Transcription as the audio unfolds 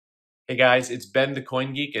Hey guys, it's Ben the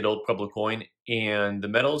Coin Geek at Old Pueblo Coin, and the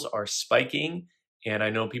metals are spiking, and I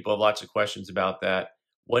know people have lots of questions about that.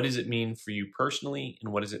 What does it mean for you personally,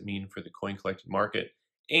 and what does it mean for the coin collecting market?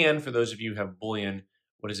 And for those of you who have bullion,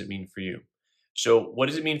 what does it mean for you? So what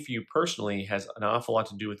does it mean for you personally has an awful lot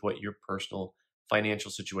to do with what your personal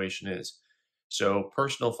financial situation is. So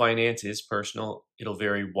personal finance is personal. It'll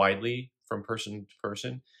vary widely from person to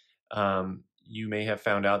person. You may have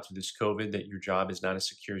found out through this COVID that your job is not as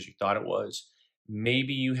secure as you thought it was.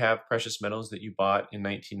 Maybe you have precious metals that you bought in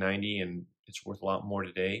 1990 and it's worth a lot more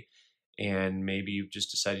today. And maybe you've just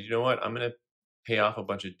decided, you know what, I'm going to pay off a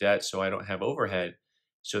bunch of debt so I don't have overhead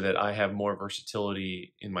so that I have more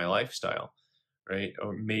versatility in my lifestyle, right?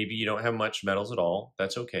 Or maybe you don't have much metals at all.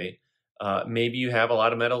 That's okay. Maybe you have a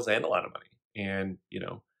lot of metals and a lot of money and,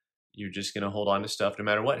 you're just going to hold on to stuff no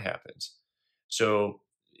matter what happens. So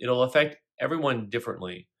it'll affect everyone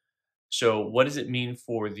differently. So what does it mean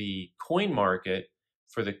for the coin market?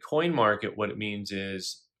 For the coin market, what it means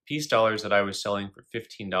is peace dollars that I was selling for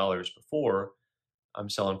 $15 before, I'm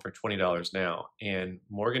selling for $20 now. And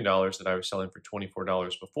Morgan dollars that I was selling for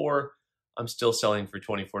 $24 before, I'm still selling for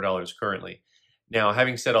 $24 currently. Now,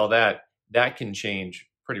 having said all that, that can change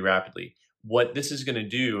pretty rapidly. What this is going to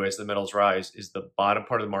do as the metals rise is the bottom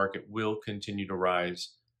part of the market will continue to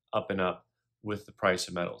rise up and up with the price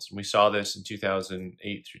of metals. And we saw this in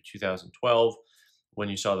 2008 through 2012 when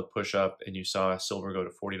you saw the push up and you saw silver go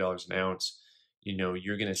to $40 an ounce.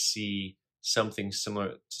 You're going to see something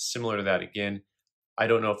similar to that again. I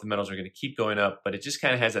don't know if the metals are going to keep going up, but it just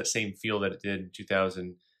kind of has that same feel that it did in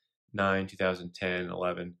 2009, 2010,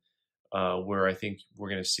 11, where I think we're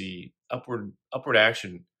going to see upward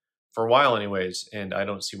action for a while anyways, and I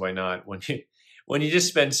don't see why not. When you just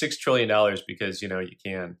spend $6 trillion because you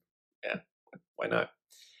can, yeah, why not?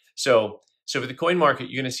 So for the coin market,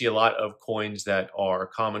 you're going to see a lot of coins that are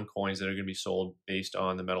common coins that are going to be sold based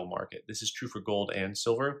on the metal market. This is true for gold and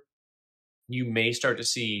silver. You may start to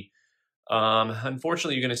see,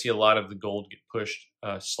 unfortunately, you're going to see a lot of the gold get pushed.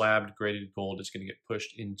 Slabbed graded gold is going to get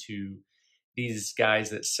pushed into these guys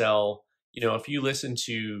that sell. If you listen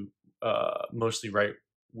to mostly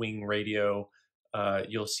right-wing radio,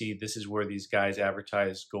 you'll see this is where these guys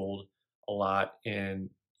advertise gold a lot. And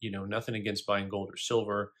nothing against buying gold or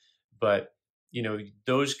silver, but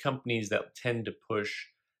those companies that tend to push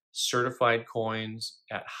certified coins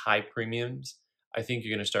at high premiums, I think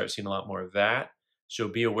you're going to start seeing a lot more of that. So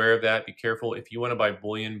be aware of that. Be careful. If you want to buy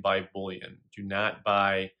bullion, buy bullion. Do not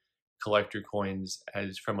buy collector coins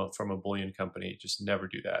as from a bullion company. Just never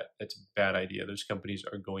do that. That's a bad idea. Those companies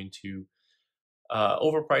are going to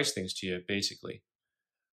overprice things to you, basically.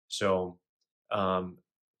 So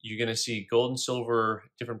you're going to see gold and silver,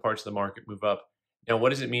 different parts of the market move up. Now, what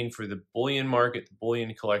does it mean for the bullion market, the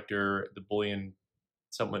bullion collector, the bullion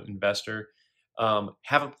somewhat investor?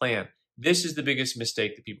 Have a plan. This is the biggest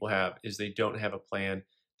mistake that people have is they don't have a plan.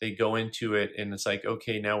 They go into it and it's like,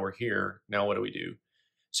 okay, now we're here. Now what do we do?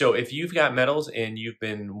 So if you've got metals and you've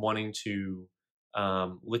been wanting to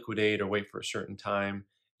liquidate or wait for a certain time,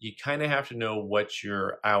 you kind of have to know what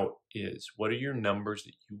your out is. What are your numbers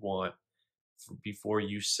that you want before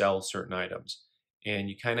you sell certain items? And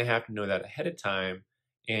you kind of have to know that ahead of time.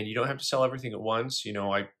 And you don't have to sell everything at once.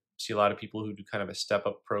 I see a lot of people who do kind of a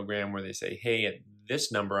step-up program where they say, hey, at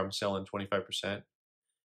this number, I'm selling 25%.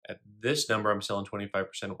 At this number, I'm selling 25%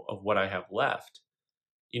 of what I have left,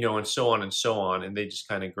 and so on and so on. And they just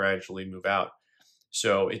kind of gradually move out.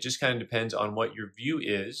 So it just kind of depends on what your view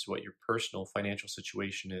is, what your personal financial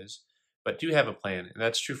situation is. But do have a plan. And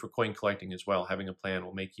that's true for coin collecting as well. Having a plan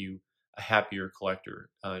will make you a happier collector,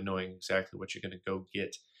 knowing exactly what you're going to go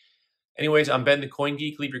get. Anyways, I'm Ben the Coin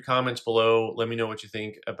Geek. Leave your comments below. Let me know what you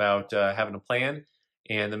think about having a plan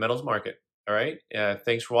and the metals market. All right.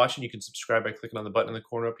 Thanks for watching. You can subscribe by clicking on the button in the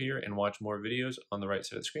corner up here and watch more videos on the right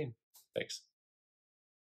side of the screen. Thanks.